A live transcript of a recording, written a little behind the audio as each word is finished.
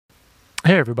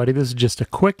Hey everybody, this is just a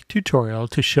quick tutorial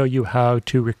to show you how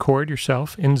to record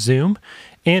yourself in Zoom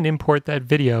and import that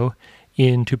video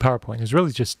into PowerPoint. There's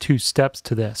really just two steps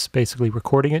to this. Basically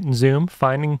recording it in Zoom,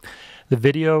 finding the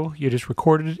video you just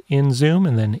recorded in Zoom,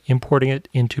 and then importing it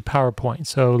into PowerPoint.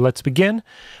 So let's begin.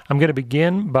 I'm going to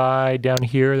begin by down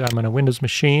here, I'm on a Windows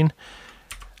machine,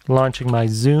 launching my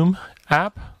Zoom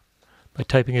app by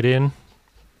typing it in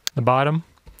the bottom.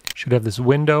 Should have this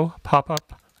window pop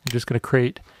up. I'm just going to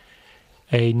create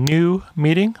a new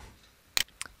meeting.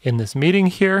 In this meeting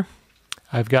here,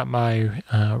 I've got my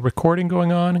recording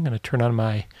going on. I'm going to turn on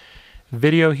my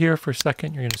video here for a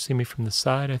second. You're going to see me from the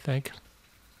side, I think.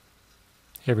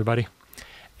 Hey, everybody.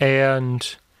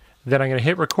 And then I'm going to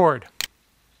hit record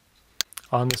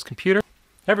on this computer.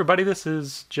 Hey, everybody, this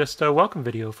is just a welcome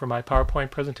video for my PowerPoint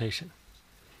presentation.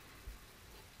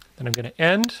 Then I'm going to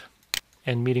end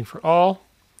meeting for all.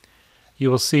 You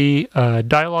will see a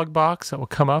dialog box that will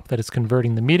come up that is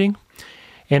converting the meeting,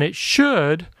 and it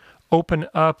should open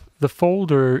up the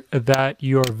folder that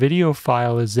your video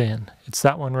file is in. It's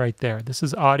that one right there. This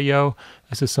is audio.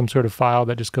 This is some sort of file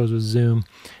that just goes with Zoom.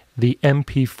 The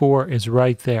MP4 is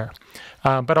right there.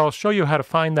 But I'll show you how to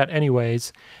find that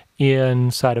anyways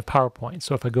inside of PowerPoint.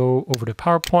 So if I go over to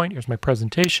PowerPoint, here's my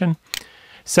presentation.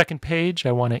 Second page,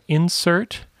 I want to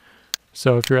insert.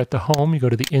 So if you're at the home, you go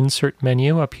to the insert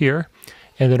menu up here,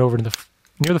 and then over to the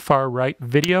near the far right,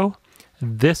 video,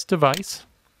 this device.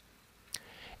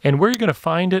 And where you're going to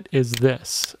find it is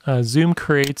this. Zoom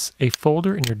creates a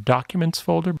folder in your documents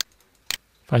folder.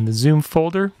 Find the Zoom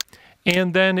folder,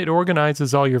 and then it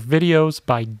organizes all your videos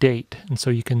by date. And so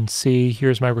you can see,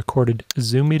 here's my recorded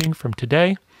Zoom meeting from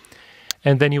today.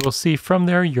 And then you will see from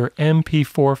there your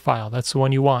MP4 file. That's the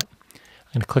one you want. I'm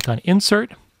going to click on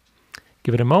Insert,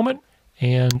 give it a moment.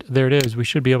 And there it is. We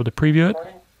should be able to preview it. Good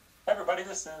morning, everybody.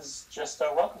 This is just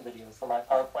a welcome video for my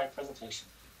PowerPoint presentation.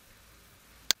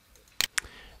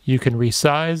 You can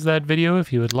resize that video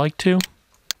if you would like to.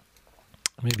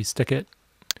 Maybe stick it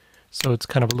so it's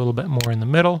kind of a little bit more in the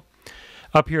middle.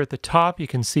 Up here at the top, you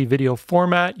can see video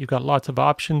format. You've got lots of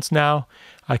options now.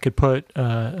 I could put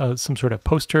some sort of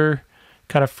poster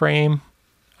kind of frame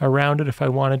around it if I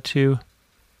wanted to.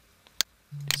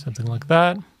 Do something like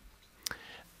that.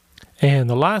 And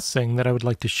the last thing that I would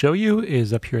like to show you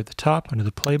is up here at the top under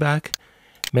the playback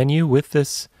menu with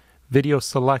this video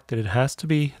selected. It has to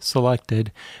be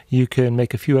selected. You can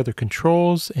make a few other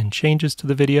controls and changes to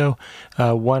the video.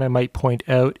 One I might point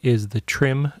out is the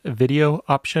trim video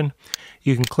option.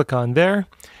 You can click on there,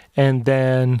 and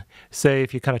then say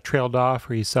if you kind of trailed off,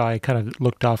 or you saw I kind of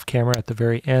looked off camera at the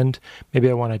very end, maybe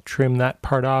I want to trim that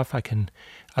part off. I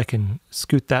can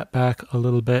scoot that back a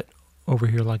little bit over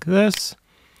here like this.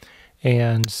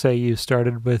 And say you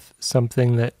started with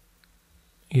something that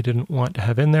you didn't want to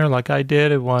have in there like I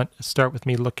did. I want to start with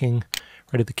me looking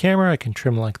right at the camera. I can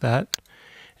trim like that.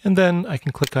 And then I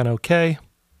can click on OK.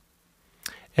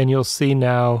 And you'll see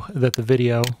now that the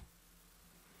video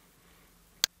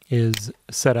is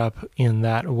set up in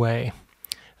that way.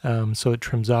 So it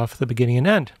trims off the beginning and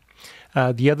end.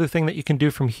 The other thing that you can do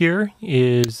from here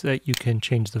is that you can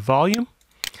change the volume.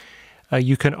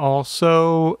 You can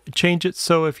also change it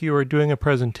so if you are doing a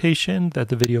presentation that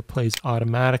the video plays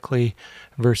automatically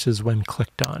versus when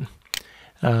clicked on.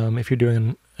 If you're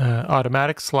doing an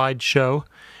automatic slideshow,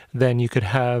 then you could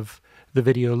have the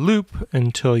video loop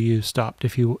until you stopped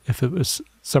if it was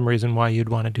some reason why you'd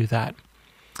want to do that.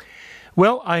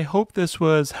 Well, I hope this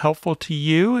was helpful to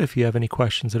you. If you have any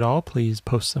questions at all, please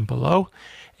post them below.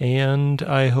 And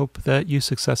I hope that you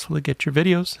successfully get your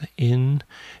videos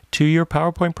into your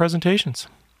PowerPoint presentations.